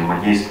 что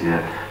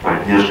взаимодействие,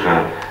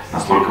 поддержка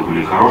настолько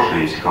были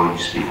хорошие, и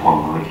психологический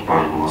фон у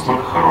экипажа был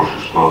настолько хороший,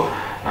 что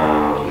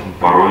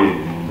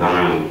порой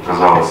даже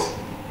казалось,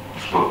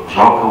 что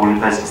жалко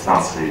улетать со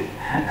станции,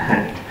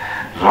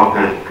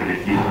 жалко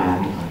коллектив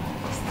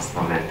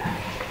оставлять.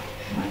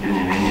 Но тем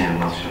не менее, у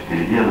нас все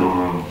впереди, я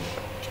думаю,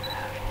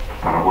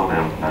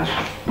 поработаем дальше.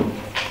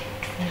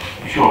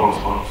 Еще вопрос,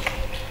 пожалуйста.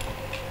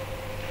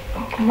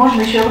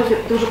 Можно еще вопрос?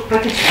 Ты уже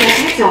практически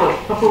ответила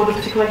по поводу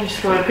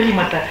психологического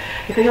климата.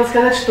 Я хотела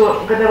сказать,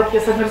 что когда вот я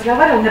с вами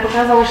разговаривала, мне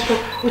показалось, что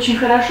очень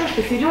хорошо,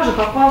 что Сережа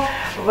попал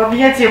в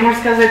объятия, можно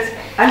сказать,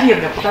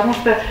 Олега, потому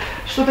что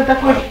что-то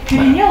такое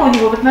переняло у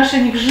него в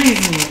отношении к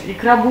жизни и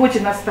к работе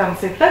на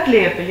станции. Так ли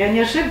это? Я не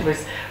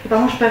ошиблась,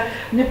 потому что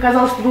мне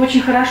показалось, что вы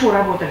очень хорошо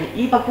работали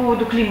и по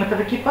поводу климата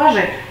в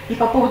экипаже, и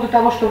по поводу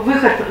того, что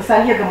выход с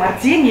Олегом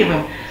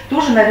Артемьевым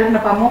тоже,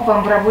 наверное, помог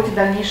вам в работе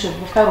дальнейшей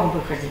во втором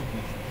выходе.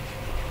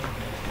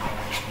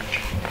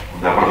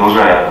 Да,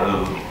 продолжая,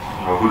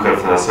 выход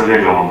с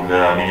Олегом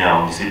для меня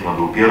он действительно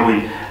был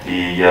первый,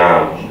 и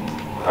я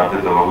от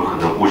этого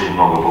выхода очень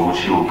много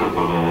получил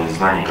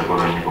знаний,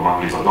 которые мне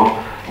помогли потом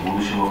в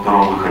будущем во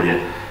втором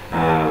выходе.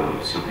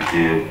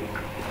 Все-таки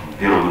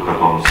первый выход,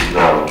 он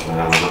всегда,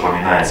 наверное,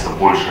 запоминается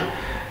больше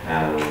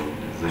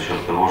за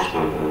счет того, что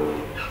это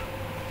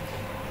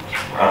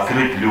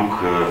открыть люк,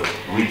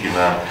 выйти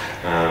на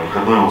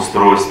входное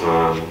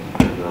устройство,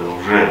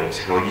 уже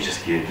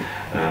психологически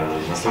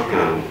настолько,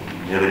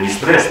 это не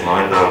стресс, но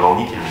это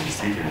волнительно,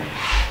 действительно.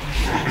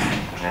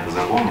 Это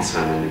запомнится.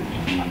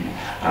 И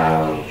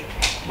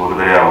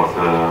благодаря вот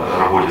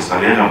работе с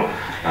Олегом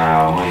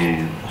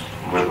мы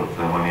в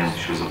этот момент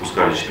еще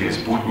запускали 4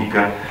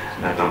 спутника.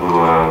 Это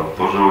было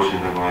тоже очень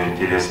такое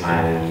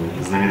интересное,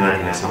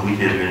 знаменательное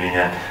событие для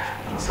меня.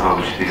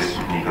 Сразу 4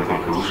 спутника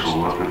только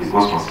вышел в открытый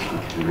космос,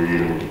 и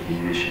доверили такие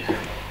вещи.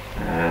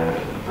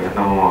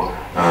 Поэтому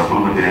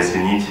трудно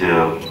переоценить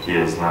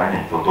те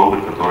знания, тот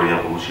опыт, который я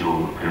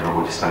получил при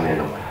работе с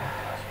Олегом.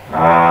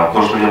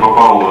 То, что я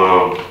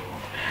попал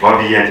в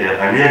объятия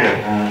Олега,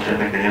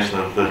 это, конечно,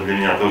 для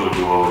меня тоже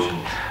было очень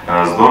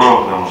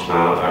здорово, потому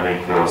что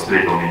Олег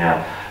встретил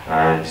меня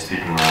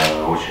действительно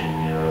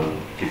очень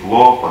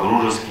тепло,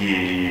 по-дружески,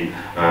 и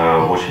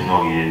очень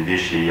многие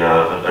вещи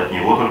я от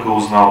него только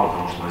узнал,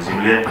 потому что на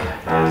Земле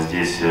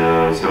здесь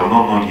все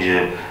равно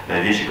многие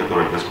вещи,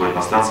 которые происходят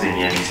на станции,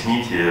 не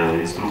объяснить,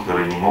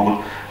 инструкторы не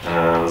могут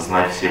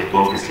знать всех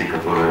тонкостей,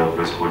 которые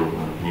происходят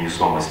в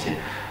невесомости,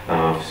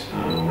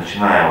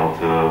 начиная от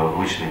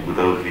обычных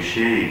бытовых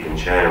вещей и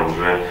кончая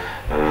уже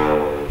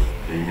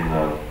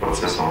именно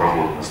процессом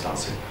работы на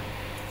станции.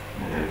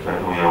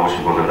 Поэтому я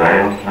очень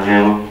благодарен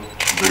Олегу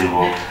за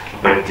его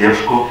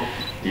поддержку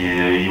и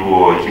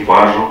его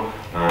экипажу.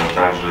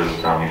 Также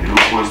там и Дрю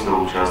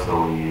Костел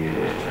участвовал, и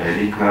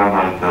Эрика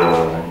Арнольд.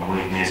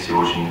 Мы вместе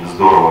очень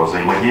здорово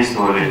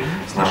взаимодействовали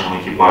с нашим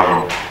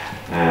экипажем.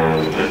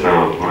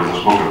 Это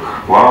произошло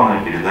как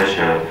плавная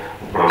передача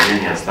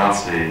управления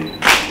станцией.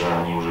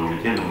 Когда они уже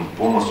улетели, мы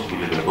полностью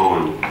были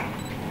готовы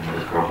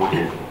к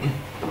работе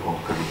в таком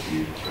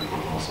коллективе,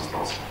 который у нас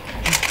остался.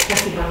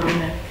 Спасибо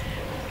огромное.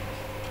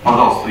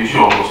 Пожалуйста, еще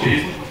вопросы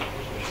есть?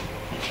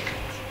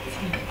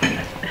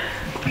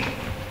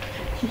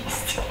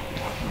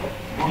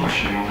 Можно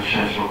еще один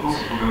уточняющий вопрос?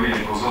 Вы говорили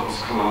про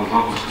запуск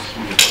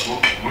спутника.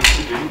 Вот мы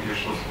все привыкли,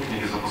 что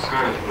спутники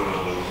запускают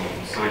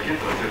с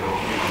ракеты, ракета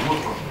в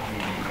космос.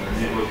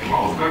 А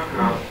вот как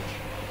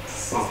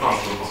со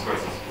станции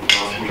запускается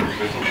спутник?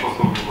 То есть вы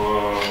просто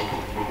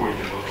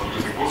выходите в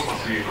открытый космос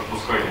и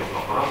отпускаете этот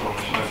аппарат, он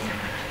начинает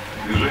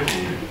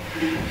движение.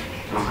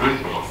 Расскажите,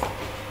 пожалуйста.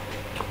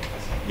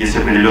 Есть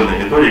определенная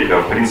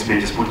методика. В принципе,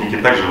 эти спутники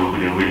также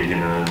были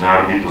выведены на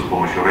орбиту с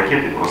помощью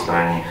ракеты, просто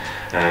они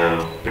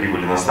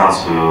прибыли на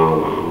станцию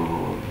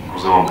в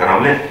грузовом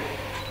корабле.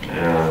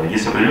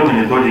 Есть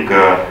определенная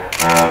методика,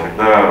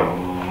 когда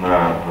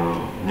на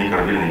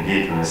некорабельной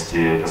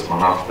деятельности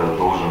космонавт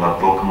должен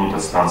оттолкнуть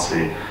от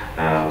станции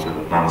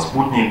этот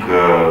наноспутник,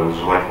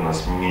 желательно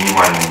с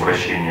минимальным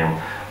вращением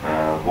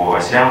по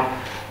осям.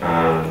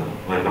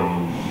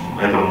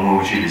 Этому мы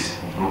учились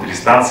внутри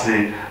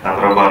станции,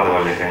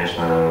 отрабатывали,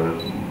 конечно,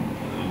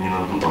 не на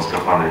надутом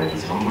скафандре, это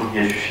все равно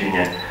другие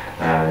ощущения.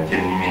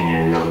 Тем не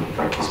менее, я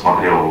так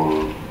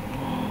посмотрел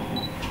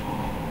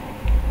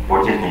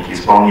по технике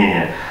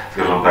исполнения,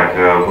 скажем так,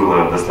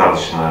 было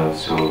достаточно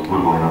все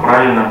выполнено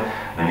правильно,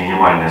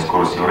 минимальная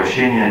скорость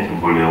вращения, тем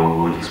более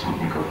у этих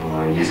спутников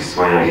есть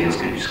своя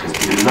гироскопическая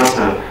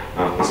стабилизация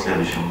в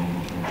последующем,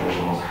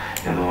 поэтому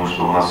я думаю,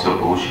 что у нас все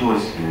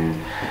получилось. И,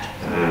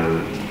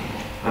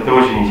 это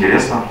очень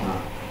интересно.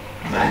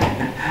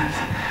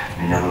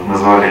 Меня тут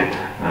назвали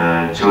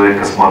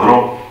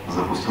человек-космодром,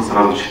 запустил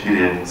сразу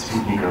 4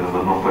 спутника в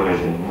одном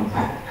полете. Ну,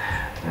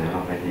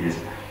 наверное, так и есть.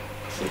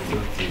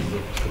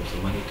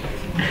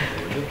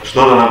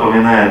 Что-то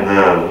напоминает,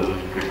 да,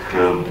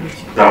 как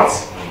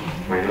дартс.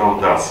 Поиграл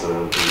дартс. То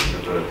есть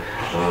это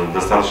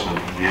достаточно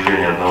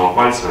движения одного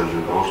пальца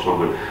для того,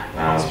 чтобы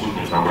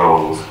спутник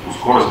набрал ту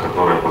скорость,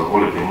 которая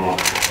позволит ему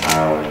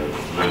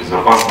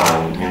безопасно,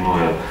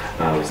 минуя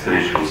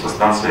встречу со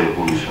станцией в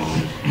будущем,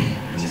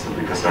 не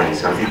соприкасаясь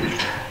с орбитой,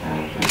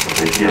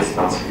 отойти от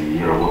станции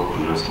и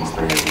работать уже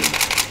самостоятельно.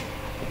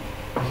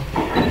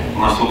 У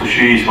нас тут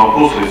еще есть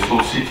вопросы из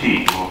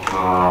соцсетей. Вот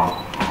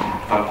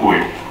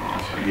такой,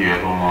 Сергей, я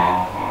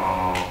думаю,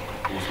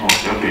 вы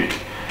сможете ответить.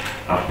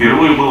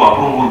 Впервые был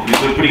опробован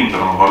 3D-принтер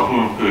на борту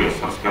МКС.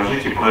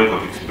 Расскажите про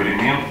этот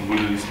эксперимент,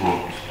 были ли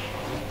сложности?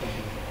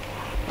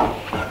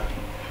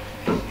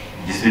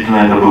 Действительно,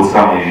 это был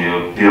самый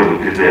первый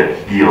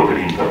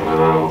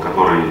 3D-биопринтер,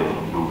 который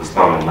был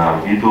доставлен на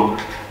орбиту.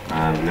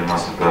 Для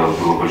нас это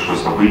было большое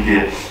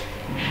событие,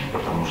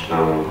 потому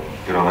что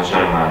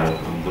первоначально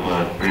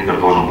принтер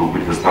должен был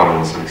быть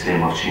доставлен с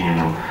Алексеем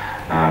Овчининым.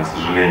 К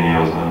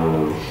сожалению,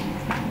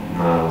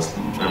 на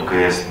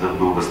МКС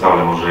был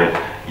доставлен уже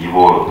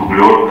его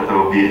дублер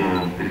этого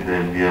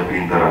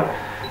 3D-биопринтера.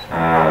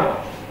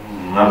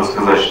 Надо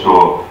сказать,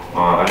 что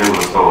Олегу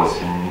досталась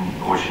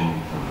очень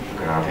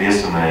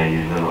ответственная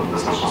и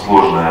достаточно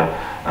сложная,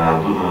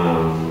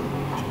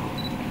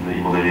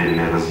 ему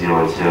доверили это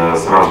сделать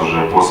сразу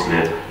же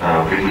после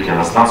прибытия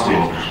на станцию,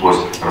 ему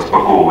пришлось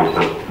распаковывать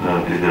этот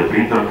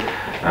 3D-принтер.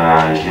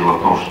 Дело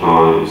в том,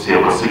 что все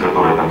образцы,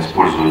 которые там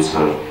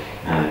используются,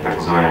 так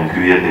называемые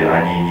кюветы,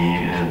 они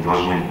не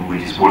должны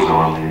быть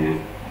использованы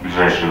в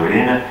ближайшее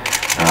время.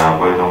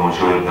 Поэтому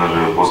человек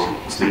даже после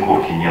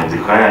стыковки, не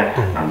отдыхая,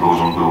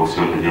 должен был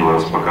все это дело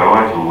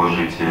распаковать,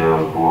 уложить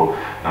по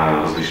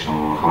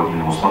различным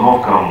холодильным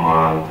установкам,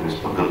 то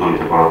есть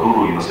подготовить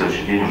аппаратуру и на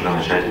следующий день уже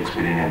начать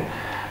эксперимент.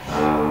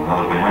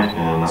 Надо понимать,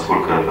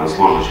 насколько это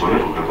сложно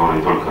человеку,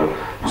 который только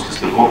после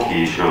стыковки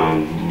еще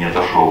не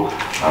отошел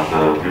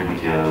от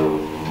прибытия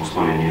в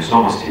условия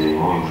невесомости,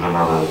 ему уже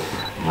надо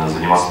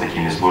заниматься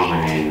такими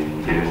сложными,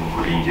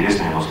 хоть и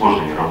интересными, но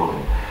сложными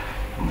работами.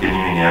 Тем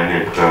не менее,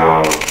 Олег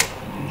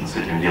с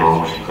этим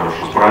делом очень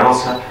хорошо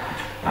справился.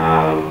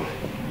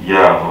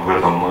 Я в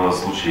этом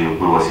случае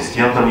был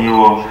ассистентом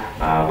его,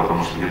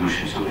 потому что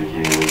ведущим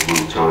все-таки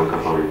был человек,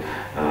 который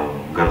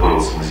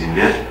готовился на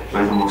Земле по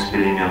этому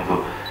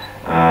эксперименту.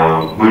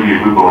 Были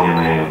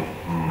выполнены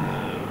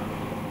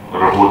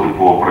работы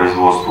по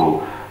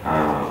производству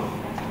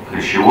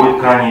хрящевой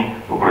ткани,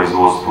 по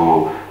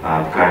производству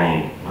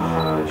тканей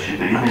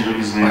щитовидной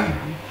железы.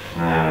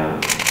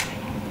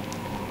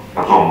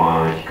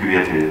 Потом эти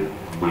кюветы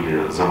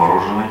были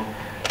заморожены,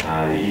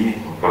 и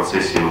в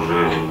процессе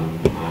уже,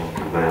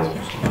 когда я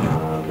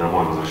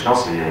домой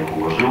возвращался, я их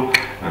уложил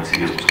к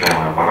себе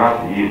спускаемый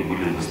аппарат и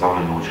были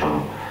доставлены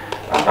ученым.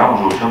 А там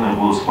уже ученые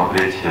будут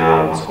смотреть,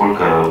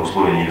 насколько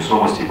условия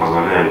невесомости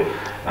позволяют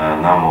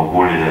нам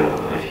более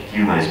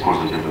эффективно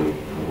использовать эту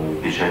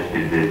печать,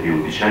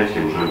 3D-печать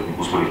уже в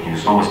условиях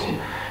невесомости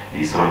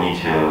и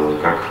сравнить,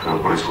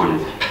 как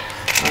происходит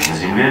на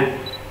Земле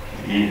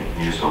и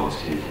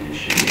невесомости эти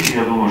вещи. И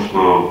я думаю,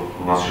 что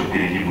у нас еще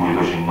впереди будет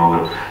очень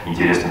много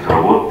интересных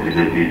работ.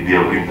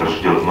 3D-биопринтер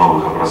ждет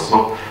новых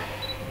образцов.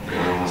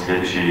 На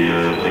следующий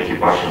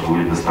экипаж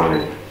будет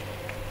доставлять.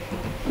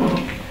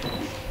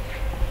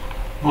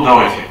 Ну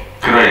давайте,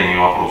 крайний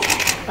вопрос.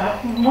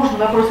 Можно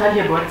вопрос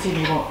Олегу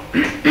Артемьеву?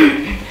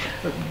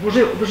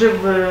 Уже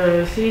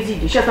в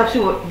середине, сейчас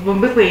вовсю в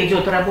МБП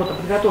идет работа,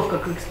 подготовка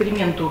к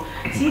эксперименту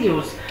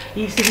 «Сириус»,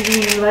 и в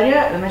середине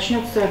января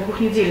начнется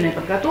двухнедельная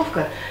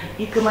подготовка,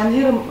 и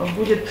командиром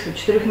будет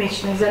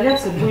 4-месячная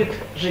изоляция, будет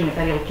Женя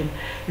Тарелкин.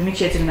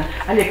 Замечательно.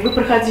 Олег, вы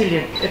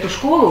проходили эту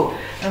школу,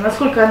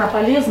 насколько она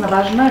полезна,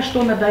 важна,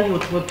 что она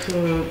дает вот,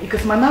 и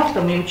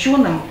космонавтам, и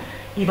ученым,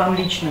 и вам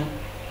лично?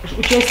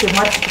 Участие в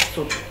Марсе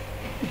 500.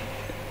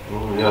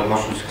 Ну, я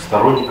отношусь к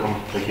сторонникам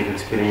таких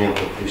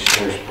экспериментов и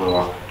считаю,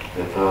 что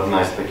это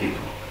одна из таких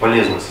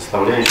полезных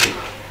составляющих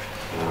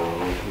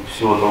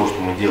всего того, что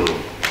мы делаем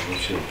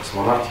вообще в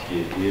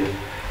космонавтике. И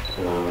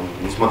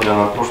несмотря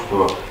на то,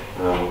 что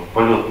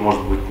полет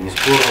может быть не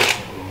скоро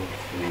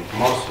к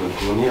Марсу,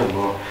 к Луне,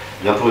 но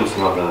готовиться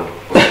надо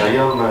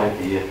постоянно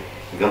и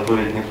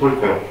готовить не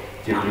только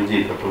тех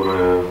людей,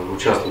 которые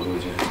участвуют в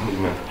этих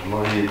экспериментах,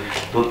 но и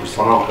тот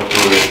персонал,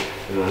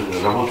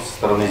 который работать со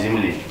стороны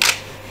Земли.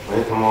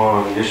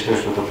 Поэтому я считаю,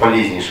 что это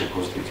полезнейший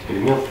просто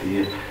эксперимент.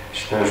 И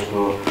считаю,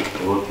 что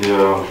вот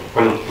я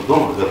полет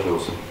дома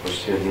готовился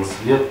почти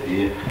 11 лет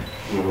и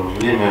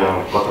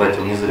время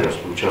потратил не зря,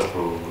 что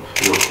участвовал в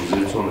 3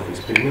 изоляционных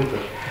экспериментах.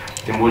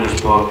 Тем более,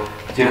 что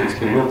в тех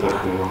экспериментах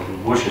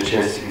большая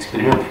часть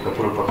экспериментов,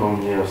 которые потом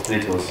мне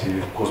встретилась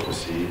и в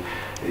космосе,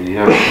 и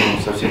я к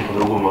ним совсем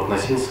по-другому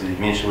относился, и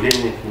меньше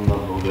времени к ним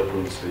надо было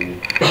готовиться, и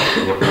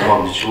я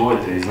понимал, для чего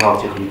это, и знал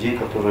тех людей,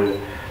 которые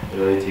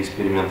эти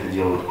эксперименты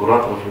делают,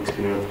 кураторов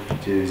экспериментов,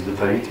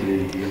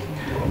 изготовителей, и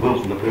был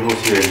на прямой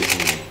связи с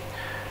ними.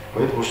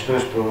 Поэтому считаю,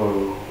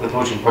 что это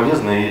очень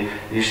полезно, и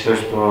я считаю,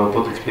 что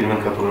тот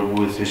эксперимент, который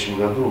будет в следующем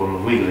году, он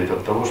выиграет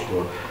от того,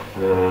 что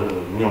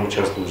в нем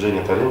участвует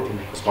Женя Тарелкин,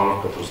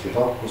 космонавт, который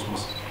слетал в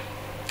космос.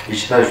 И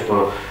считаю,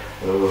 что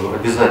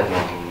обязательно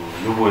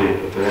в любой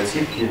этой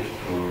отсеке,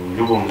 в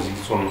любом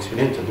изоляционном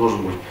эксперименте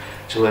должен быть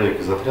человек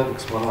из отряда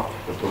космонавтов,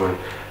 который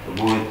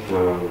будет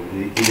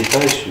и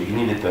летающий, и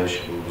не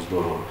летающий, было бы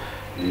здорово.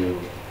 И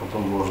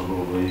потом можно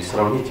было бы и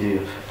сравнить,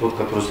 и тот,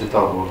 который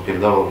слетал, бы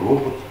передавал бы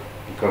опыт,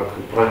 как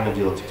правильно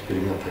делать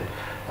эксперименты,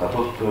 а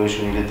тот, кто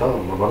еще не летал,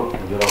 наоборот,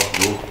 набирался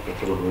бы опыт,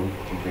 который бы ему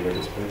потом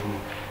пригодился. Поэтому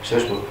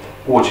считаю, что это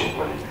очень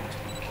полезно.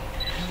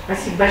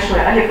 Спасибо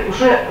большое. Олег,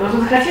 уже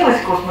захотелось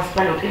в космос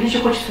полет или еще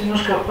хочется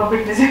немножко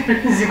побыть на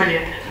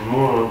Земле?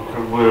 Ну,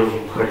 как бы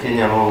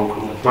хотение, оно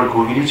только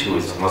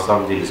увеличивается, на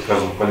самом деле, с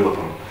каждым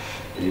полетом.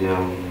 И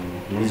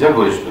нельзя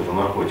говорить, что это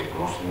наркотик,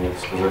 потому что мне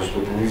сказали,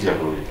 что это нельзя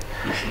говорить.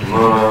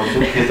 Но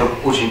все-таки это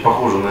очень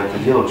похоже на это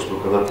дело, что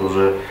когда ты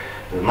уже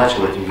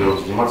начал этим делом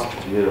заниматься,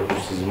 то тебе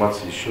хочется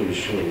заниматься еще.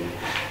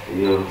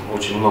 И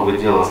очень много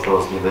дел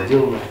осталось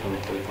недоделанных,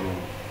 поэтому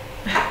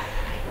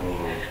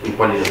и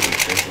полезно.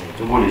 Поэтому,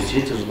 тем более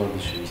сети же надо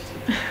еще вести.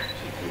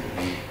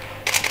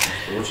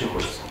 Очень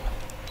хочется.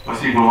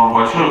 Спасибо вам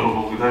большое,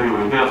 поблагодарю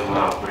ребят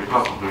за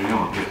прекрасно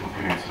проведенную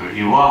пресс-конференцию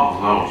и вам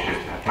за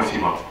участие.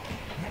 Спасибо.